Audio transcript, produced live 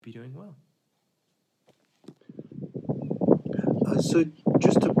be doing well. So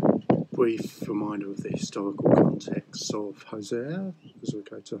just a brief reminder of the historical context of Hosea. As we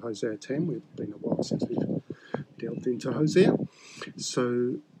go to Hosea 10, we've been a while since we've delved into Hosea.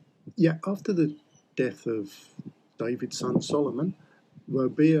 So, after the death of David's son Solomon,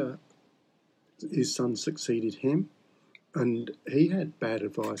 Rehoboam, his son, succeeded him, and he had bad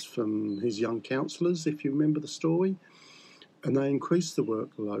advice from his young counsellors, if you remember the story, and they increased the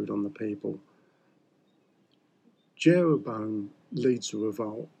workload on the people. Jeroboam leads a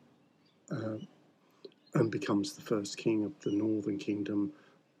revolt and becomes the first king of the northern kingdom.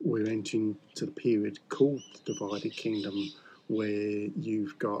 We're entering to the period called the divided kingdom, where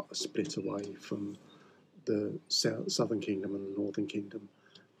you've got a split away from the southern kingdom and the northern kingdom.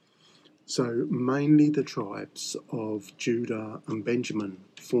 So mainly the tribes of Judah and Benjamin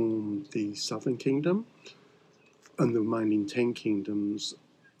form the southern kingdom, and the remaining 10 kingdoms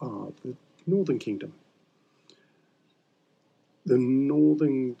are the northern kingdom. The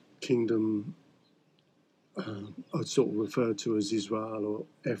northern kingdom are sort of referred to as Israel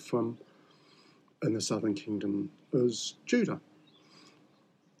or Ephraim, and the southern kingdom as Judah.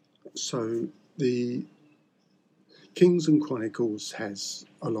 So the Kings and Chronicles has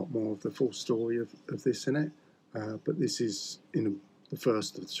a lot more of the full story of this in it, but this is in the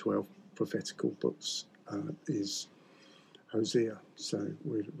first of the 12 prophetical books is Hosea, so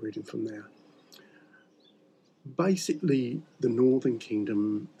we're reading from there. Basically, the northern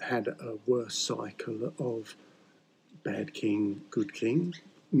kingdom had a worse cycle of bad king, good king,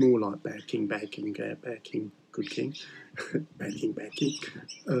 more like bad king, bad king, bad king, good king, bad king, bad king.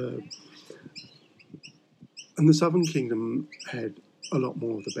 And the southern kingdom had a lot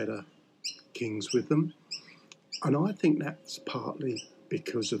more of the better kings with them. And I think that's partly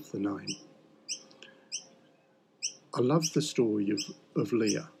because of the name. I love the story of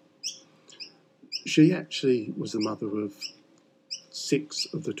Leah. She actually was the mother of 6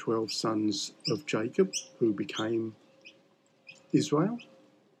 of the 12 sons of Jacob, who became Israel.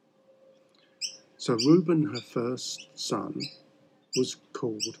 So Reuben, her first son, was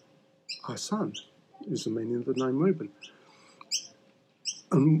called her son, is the meaning of the name Reuben.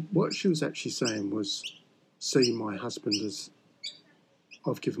 And what she was actually saying was, see, my husband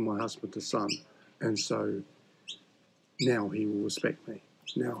I've given my husband a son, and so now he will respect me,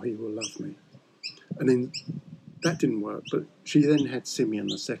 now he will love me. And then that didn't work, but she then had Simeon,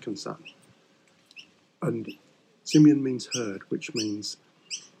 the second son. And Simeon means heard, which means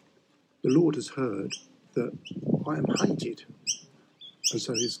the Lord has heard that I am hated, and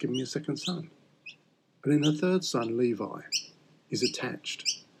so he's given me a second son. And then her third son, Levi, is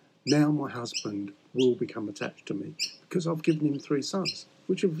attached. Now my husband will become attached to me because I've given him 3 sons,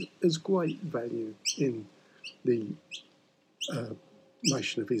 which has great value in the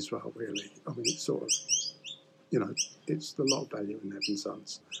nation of Israel, really. I mean, it's sort of, it's a lot of value in having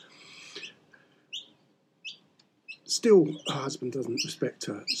sons. Still, her husband doesn't respect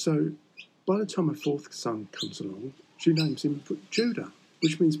her. So by the time her 4th son comes along, she names him Judah,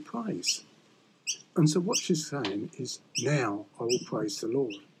 which means praise. And so what she's saying is, now I will praise the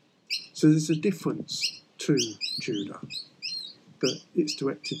Lord. So there's a difference to Judah, that it's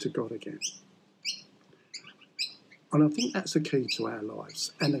directed to God again. And I think that's a key to our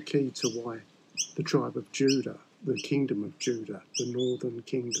lives, and a key to why the tribe of Judah, the kingdom of Judah, the northern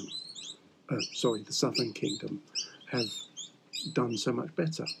kingdom, the southern kingdom, have done so much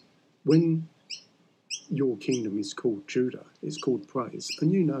better. When your kingdom is called Judah, it's called praise,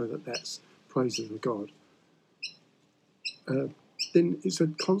 and you know that that's praises of God, then it's a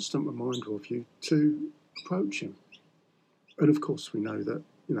constant reminder of you to approach him. And of course we know that,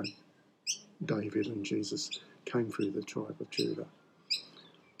 David and Jesus came through the tribe of Judah.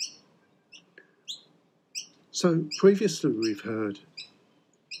 So previously we've heard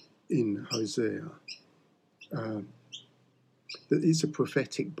in Hosea that it's a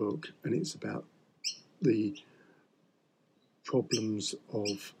prophetic book, and it's about the problems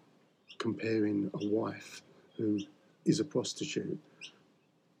of comparing a wife who is a prostitute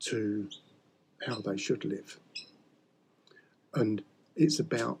to how they should live. And it's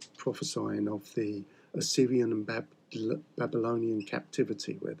about prophesying of the Assyrian and Babylonian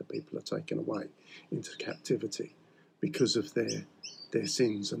captivity, where the people are taken away into captivity because of their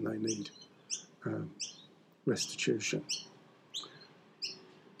sins, and they need restitution.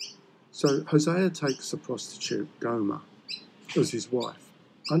 So Hosea takes a prostitute, Gomer, as his wife,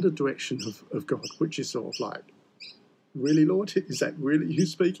 under direction of God, which is sort of like, really, Lord? Is that really you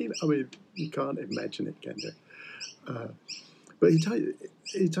speaking? I mean, you can't imagine it, can you? But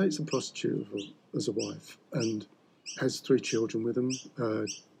he takes a prostitute as a wife and has 3 children with him,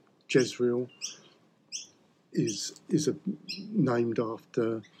 Jezreel is named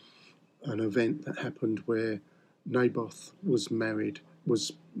after an event that happened where Naboth was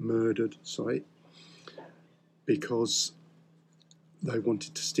murdered, because they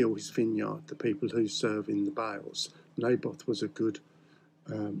wanted to steal his vineyard, the people who serve in the Baals. Naboth was a good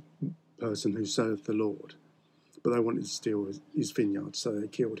person who served the Lord, but they wanted to steal his vineyard, so they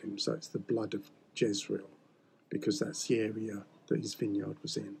killed him. So it's the blood of Jezreel, because that's the area that his vineyard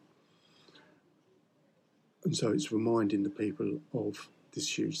was in. And so it's reminding the people of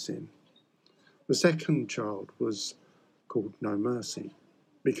this huge sin. The second child was called No Mercy,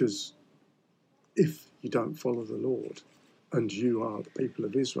 because if you don't follow the Lord, and you are the people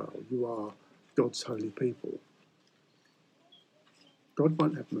of Israel, you are God's holy people, God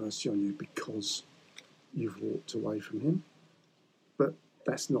won't have mercy on you because you've walked away from him. But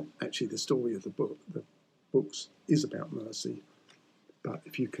that's not actually the story of the book. The books is about mercy, but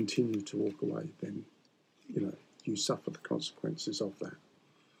if you continue to walk away, then you suffer the consequences of that.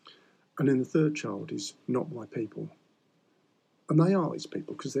 And then the third child is Not My People. And they are his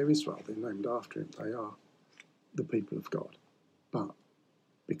people because they're Israel. They're named after him. They are the people of God. But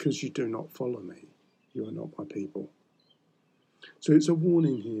because you do not follow me, you are not my people. So it's a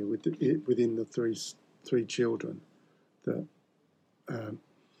warning here within the three children that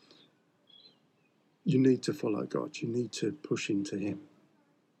you need to follow God. You need to push into him.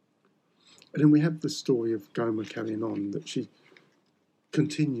 And then we have the story of Gomer carrying on, that she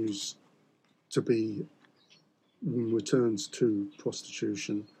continues to be, returns to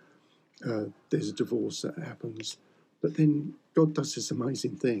prostitution. There's a divorce that happens. But then God does this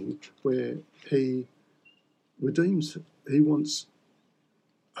amazing thing where he redeems her. He wants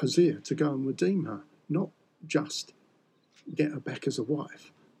Hosea to go and redeem her, not just get her back as a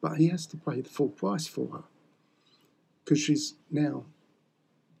wife, but he has to pay the full price for her because she's now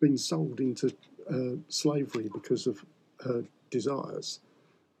been sold into slavery because of her desires,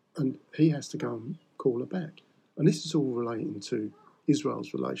 and he has to go and call her back. And this is all relating to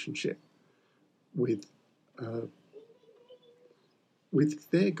Israel's relationship with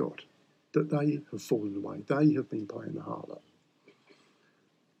their God, that they have fallen away. They have been playing the harlot.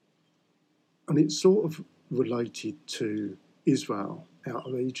 And it's sort of related to Israel out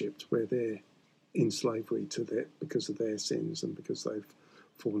of Egypt, where they're in slavery because of their sins and because they've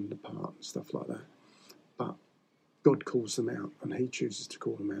fallen apart and stuff like that. But God calls them out, and he chooses to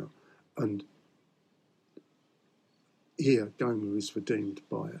call them out. And here, Gomer is redeemed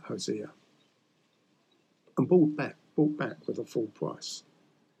by Hosea and bought back with a full price.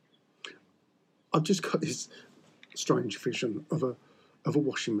 I've just got this strange vision of a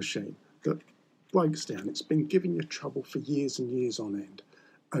washing machine that breaks down. It's been giving you trouble for years and years on end,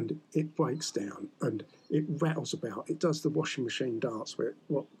 and it breaks down and it rattles about. It does the washing machine dance where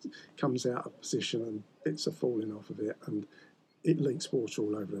what comes out of position and bits are falling off of it, and it leaks water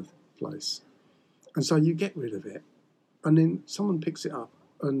all over the place. And so you get rid of it, and then someone picks it up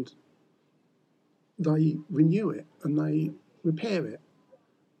and they renew it and they repair it.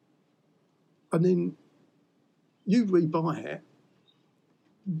 And then you rebuy it,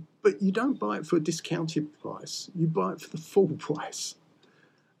 but you don't buy it for a discounted price. You buy it for the full price.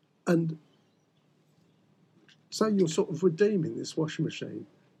 And so you're sort of redeeming this washing machine.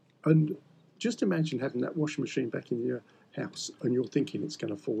 And just imagine having that washing machine back in your house and you're thinking it's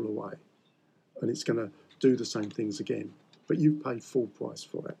going to fall away and it's going to do the same things again. But you've paid full price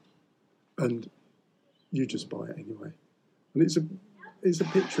for it. And you just buy it anyway. And it's a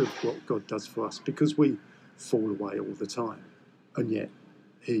picture of what God does for us, because we fall away all the time. And yet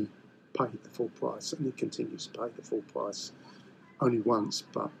he paid the full price, and he continues to pay the full price only once,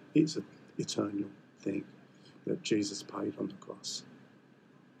 but it's an eternal thing that Jesus paid on the cross.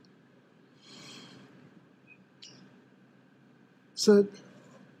 So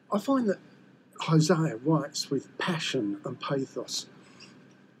I find that Hosea writes with passion and pathos,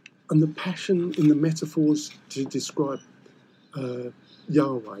 and the passion in the metaphors to describe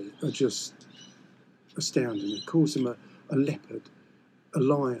Yahweh are just astounding. He calls him a leopard, a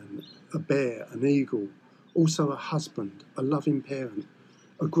lion, a bear, an eagle, also a husband, a loving parent,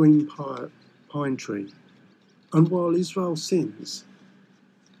 a green pine tree. And while Israel sins,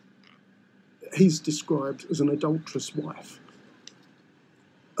 he's described as an adulterous wife,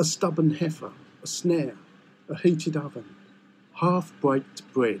 a stubborn heifer, a snare, a heated oven, half-baked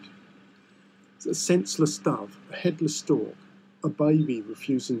bread, a senseless dove, a headless stork, a baby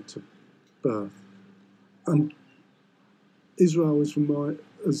refusing to birth. And Israel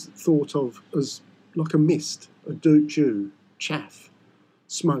is thought of as like a mist, a dew, chaff,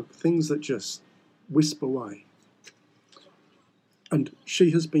 smoke, things that just wisp away. And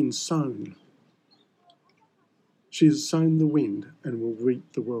she has been sown. She has sown the wind and will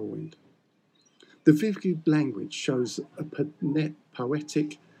reap the whirlwind. The vivid language shows a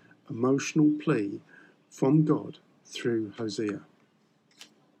poetic, emotional plea from God through Hosea.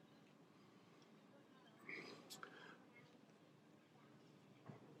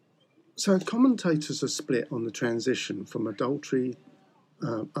 So commentators are split on the transition from adultery,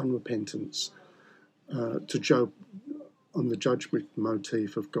 unrepentance, to Job, on the judgment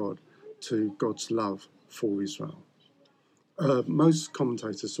motif of God, to God's love for Israel. Most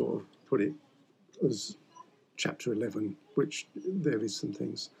commentators sort of put it as chapter 11, which there is some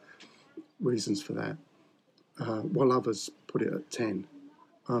reasons for that, while others put it at 10.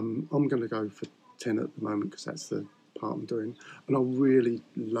 I'm going to go for 10 at the moment because that's the part I'm doing. And I really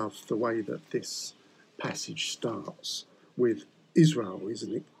love the way that this passage starts with Israel,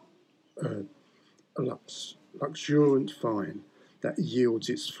 isn't it? A luxuriant vine that yields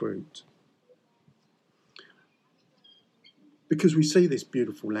its fruit. Because we see this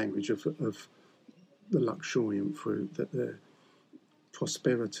beautiful language of the luxuriant fruit, that the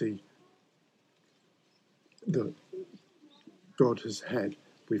prosperity that God has had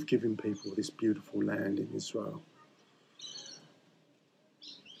with giving people this beautiful land in Israel.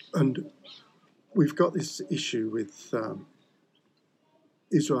 And we've got this issue with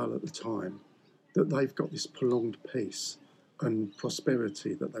Israel at the time, that they've got this prolonged peace and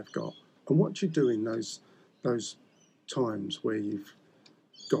prosperity that they've got. And what do you do in those times where you've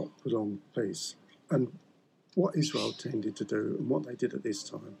got prolonged peace? And what Israel tended to do, and what they did at this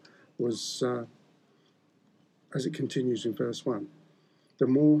time, was, as it continues in verse 1, the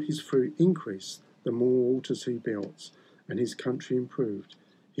more his fruit increased, the more altars he built, and his country improved.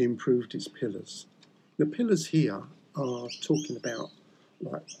 He improved its pillars. The pillars here are talking about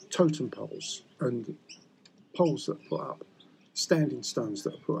like totem poles and poles that are put up, standing stones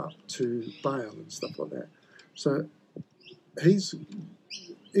that are put up to Baal and stuff like that. So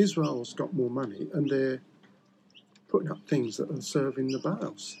Israel's got more money and they're putting up things that are serving the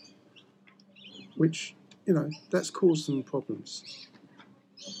Baals, which, that's caused them problems.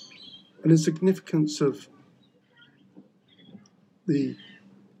 And the significance of the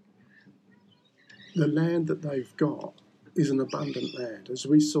land that they've got is an abundant land, as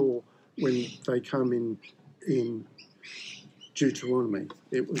we saw when they come in Deuteronomy.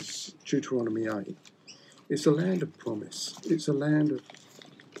 It was Deuteronomy 8. It's a land of promise. It's a land of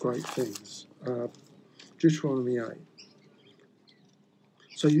great things. Deuteronomy 8.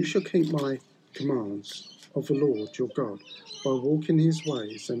 So you shall keep my commands of the Lord your God by walking his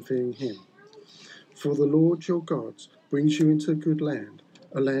ways and fearing him. For the Lord your God brings you into a good land,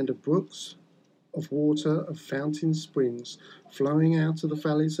 a land of brooks, of water, of fountain springs, flowing out of the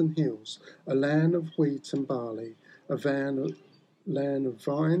valleys and hills, a land of wheat and barley, a land of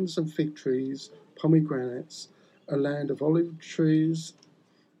vines and fig trees, pomegranates, a land of olive trees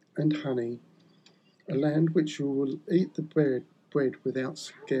and honey, a land which you will eat the bread without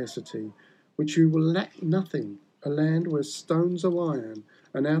scarcity, which you will lack nothing, a land where stones are iron,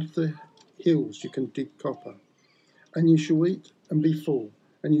 and out of the hills you can dig copper. And you shall eat and be full,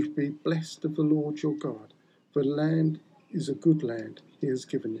 and you shall be blessed of the Lord your God, for the land is a good land he has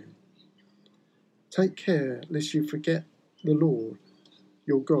given you. Take care lest you forget the Lord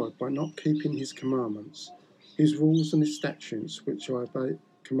your God by not keeping his commandments, his rules and his statutes, which I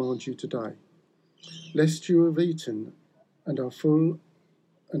command you today, lest you have eaten and are full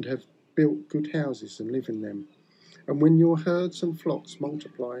and have built good houses and live in them. And when your herds and flocks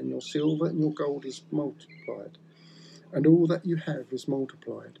multiply, and your silver and your gold is multiplied, and all that you have is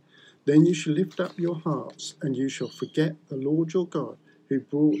multiplied, then you shall lift up your hearts, and you shall forget the Lord your God, who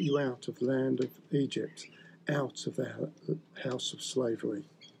brought you out of the land of Egypt, out of the house of slavery.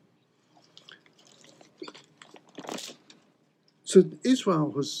 So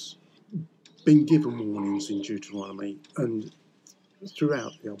Israel has been given warnings in Deuteronomy, and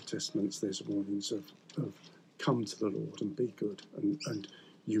throughout the Old Testament there's warnings of come to the Lord and be good, and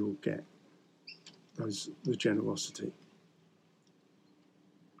you will get the generosity.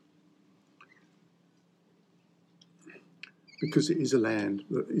 Because it is a land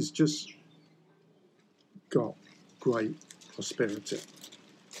that is just got great prosperity.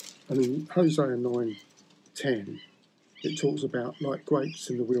 And in Hosea 9:10, it talks about, like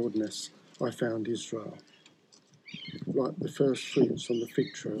grapes in the wilderness, I found Israel. Like the first fruits on the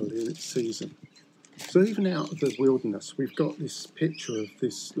fig tree in its season. So even out of the wilderness, we've got this picture of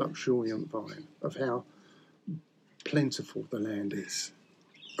this luxuriant vine, of how plentiful the land is.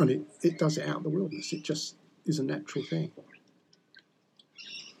 And it does it out of the wilderness. It just is a natural thing.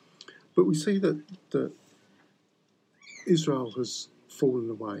 But we see that Israel has fallen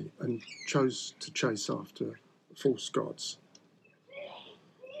away and chose to chase after false gods,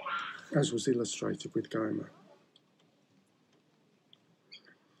 as was illustrated with Gomer.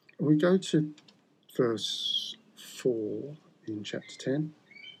 We go to verse 4 in chapter 10.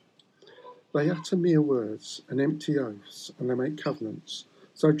 They utter mere words and empty oaths, and they make covenants.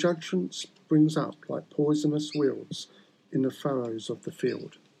 So judgment springs up like poisonous weeds in the furrows of the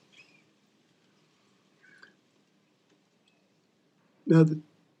field. Now, the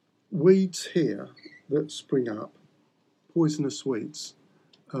weeds here that spring up, poisonous weeds,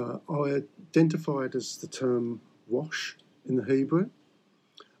 are identified as the term rosh in the Hebrew,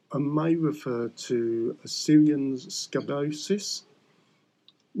 and may refer to Assyrian scabosis,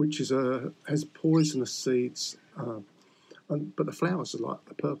 which has poisonous seeds, but the flowers are like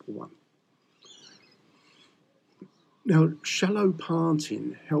a purple one. Now, shallow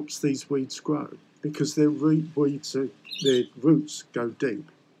planting helps these weeds grow because their roots go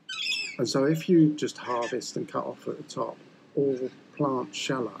deep. And so if you just harvest and cut off at the top or plant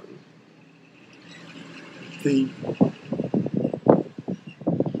shallow, the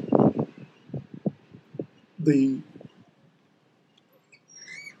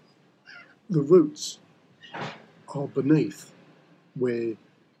roots are beneath where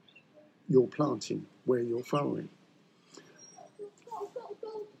you're planting, where you're furrowing.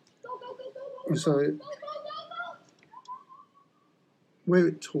 And so where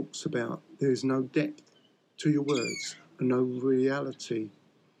it talks about there is no depth to your words and no reality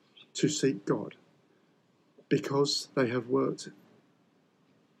to seek God because they have worked.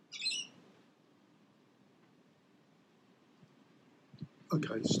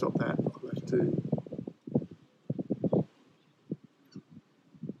 Okay, stop that. I'll have to.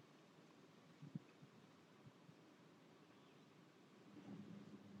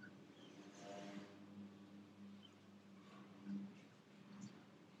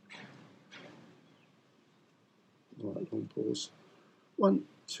 Right, long pause. 1,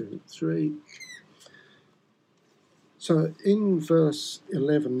 2, 3. So in verse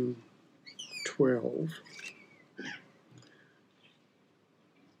 11, 12,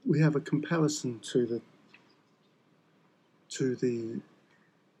 we have a comparison to the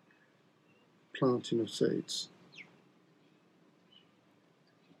planting of seeds.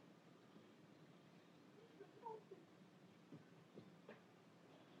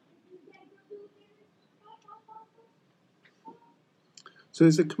 So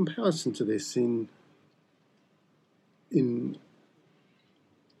there's a comparison to this in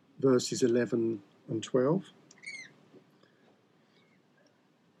verses 11 and 12.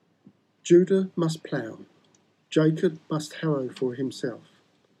 Judah must plough, Jacob must harrow for himself.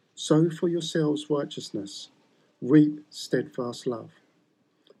 Sow for yourselves righteousness, reap steadfast love.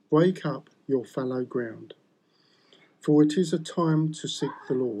 Break up your fallow ground, for it is a time to seek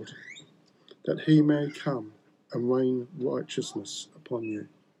the Lord, that he may come and rain righteousness upon you.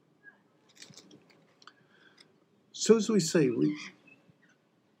 So as we see,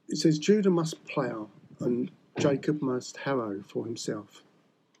 it says Judah must plough and Jacob must harrow for himself.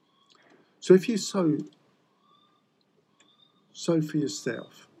 So if you sow for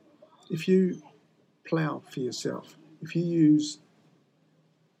yourself, if you plough for yourself, if you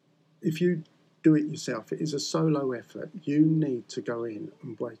do it yourself, it is a solo effort. You need to go in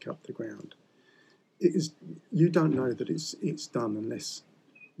and break up the ground. You don't know that it's done unless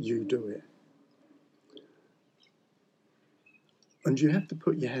you do it. And you have to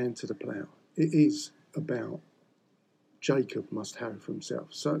put your hand to the plough. It is about Jacob must harrow for himself.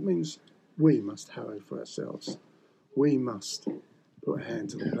 So it means we must harrow for ourselves. We must put a hand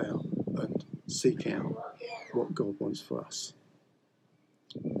to the plough and seek out what God wants for us.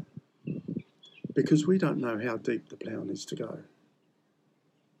 Because we don't know how deep the plough needs to go.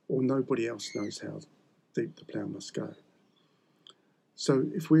 Or nobody else knows how deep the plough must go. So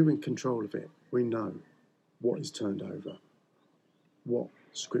if we're in control of it, we know what is turned over, what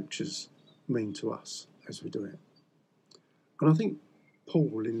scriptures mean to us as we do it. And I think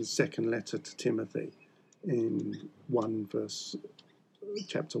Paul, in his second letter to Timothy, in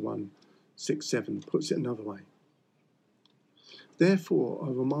chapter 1, 6, 7, puts it another way. Therefore,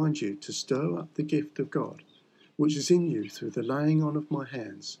 I remind you to stir up the gift of God, which is in you through the laying on of my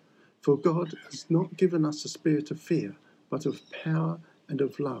hands. For God has not given us a spirit of fear, but of power and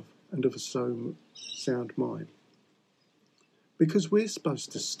of love and of a sound mind. Because we're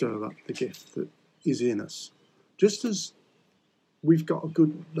supposed to stir up the gift that is in us. Just as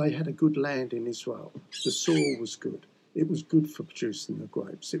they had a good land in Israel. The soil was good. It was good for producing the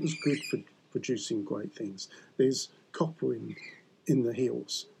grapes. It was good for producing great things. There's copper in the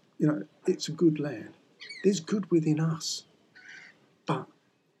hills. It's a good land. There's good within us, but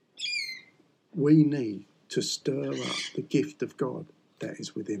we need to stir up the gift of God that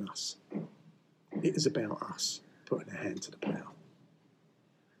is within us. It is about us putting a hand to the plough.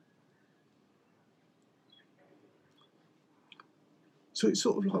 So it's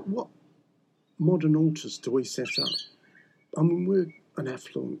sort of like, what modern altars do we set up? I mean, we're an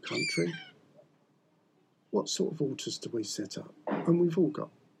affluent country. What sort of altars do we set up? And we've all got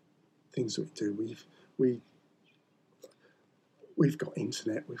things that we do. We've got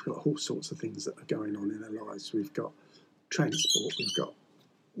internet. We've got all sorts of things that are going on in our lives. We've got transport.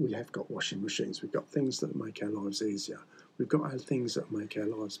 We have got washing machines. We've got things that make our lives easier. We've got things that make our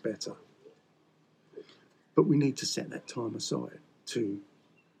lives better. But we need to set that time aside to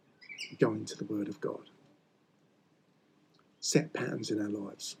go into the Word of God. Set patterns in our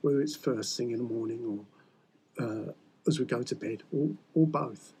lives, whether it's first thing in the morning or as we go to bed, or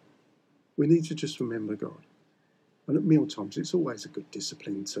both. We need to just remember God. And at meal times, it's always a good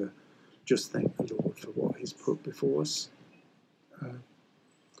discipline to just thank the Lord for what He's put before us.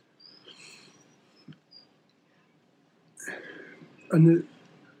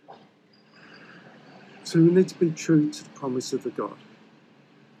 So we need to be true to the promise of the God.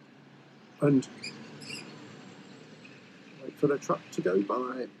 And wait for the truck to go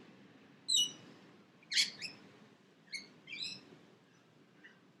by.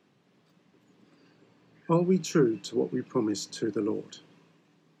 Are we true to what we promised to the Lord?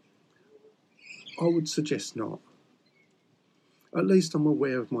 I would suggest not. At least I'm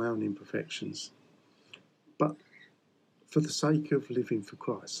aware of my own imperfections. But for the sake of living for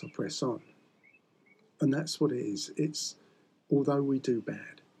Christ, I press on. And that's what it is. It's, although we do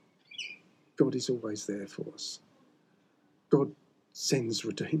bad, God is always there for us. God sends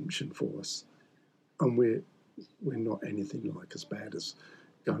redemption for us. And we're not anything like as bad as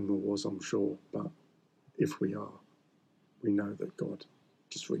Gomer was, I'm sure. But if we are, we know that God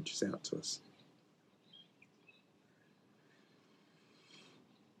just reaches out to us.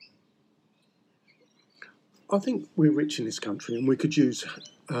 I think we're rich in this country, and we could use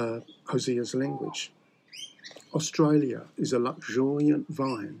Hosea's language. Australia is a luxuriant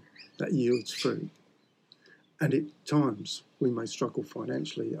vine that yields fruit. And at times, we may struggle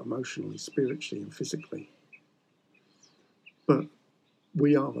financially, emotionally, spiritually, and physically. But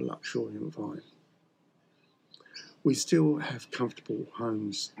we are a luxuriant vine. We still have comfortable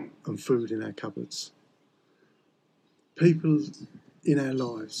homes and food in our cupboards. People in our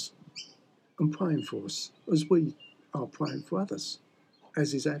lives and praying for us as we are praying for others,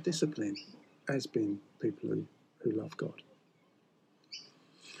 as is our discipline, as being people who love God.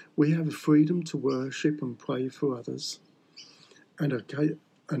 We have a freedom to worship and pray for others and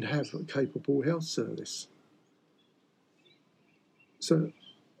have a capable health service. So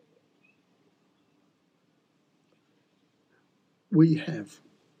we have,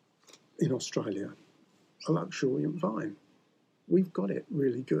 in Australia, a luxuriant vine. We've got it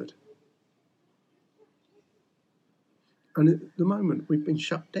really good. And at the moment, we've been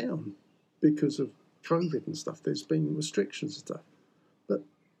shut down because of COVID and stuff. There's been restrictions and stuff. But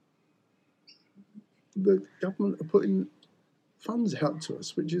the government are putting funds out to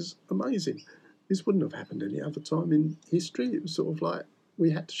us, which is amazing. This wouldn't have happened any other time in history. It was sort of like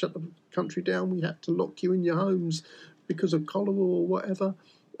we had to shut the country down. We had to lock you in your homes because of cholera or whatever.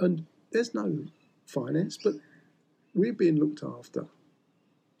 And there's no finance, but we're being looked after.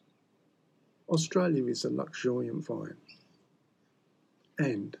 Australia is a luxuriant vine.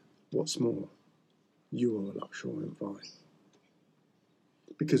 And what's more, you are a luxuriant vine.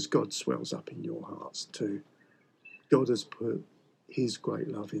 Because God swells up in your hearts too. God has put His great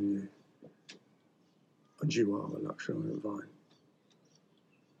love in you. And you are a luxuriant vine.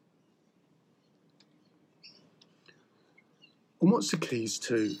 And what's the keys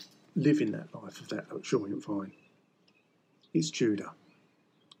to living that life of that luxuriant vine? It's Judah.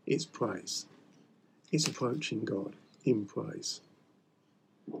 It's praise. It's approaching God in praise.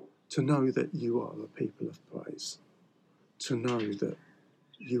 To know that you are the people of praise. To know that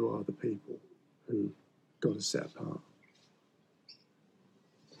you are the people who God has set apart.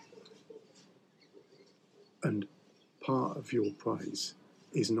 And part of your praise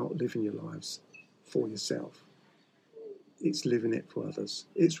is not living your lives for yourself. It's living it for others.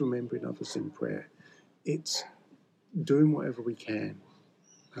 It's remembering others in prayer. It's doing whatever we can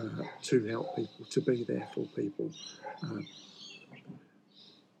to help people, to be there for people,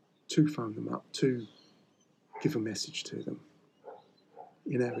 to phone them up, to give a message to them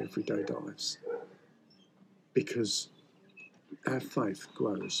in our everyday lives. Because our faith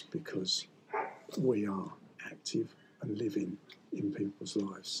grows because we are active and living in people's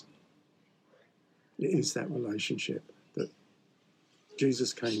lives. It is that relationship that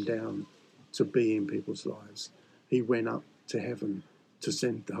Jesus came down to be in people's lives. He went up to heaven to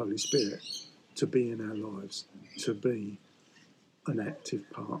send the Holy Spirit to be in our lives, to be an active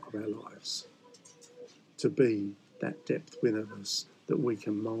part of our lives, to be that depth within us that we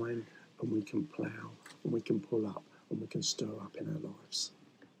can mine and we can plough and we can pull up and we can stir up in our lives.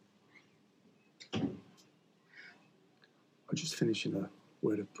 I'll just finish in a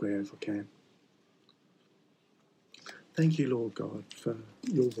word of prayer if I can. Thank you, Lord God, for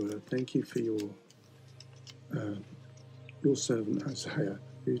your word. Thank you for your servant Isaiah,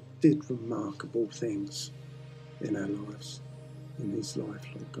 who did remarkable things in our lives, in his life,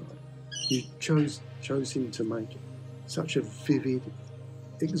 Lord God. You chose him to make such a vivid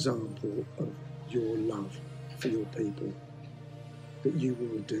example of your love for your people, that you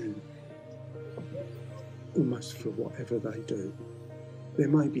will do almost for whatever they do. There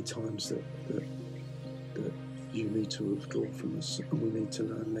may be times that you need to withdraw from us and we need to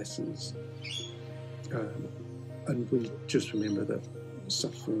learn lessons. And we just remember that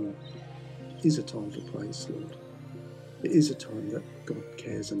suffering is a time for praise, Lord. It is a time that God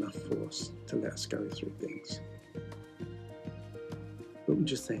cares enough for us to let us go through things. But we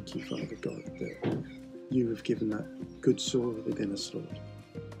just thank you, Father God, that you have given that good soil within us, Lord,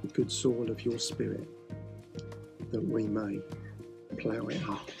 the good soil of your Spirit, that we may plough it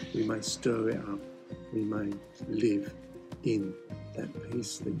up, we may stir it up, we may live in that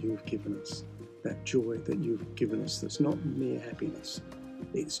peace that you have given us, that joy that you've given us that's not mere happiness,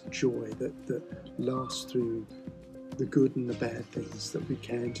 it's joy that lasts through the good and the bad things, that we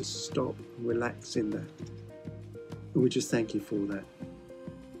can just stop and relax in that. And we just thank you for that.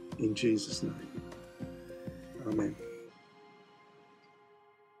 In Jesus' name. Amen.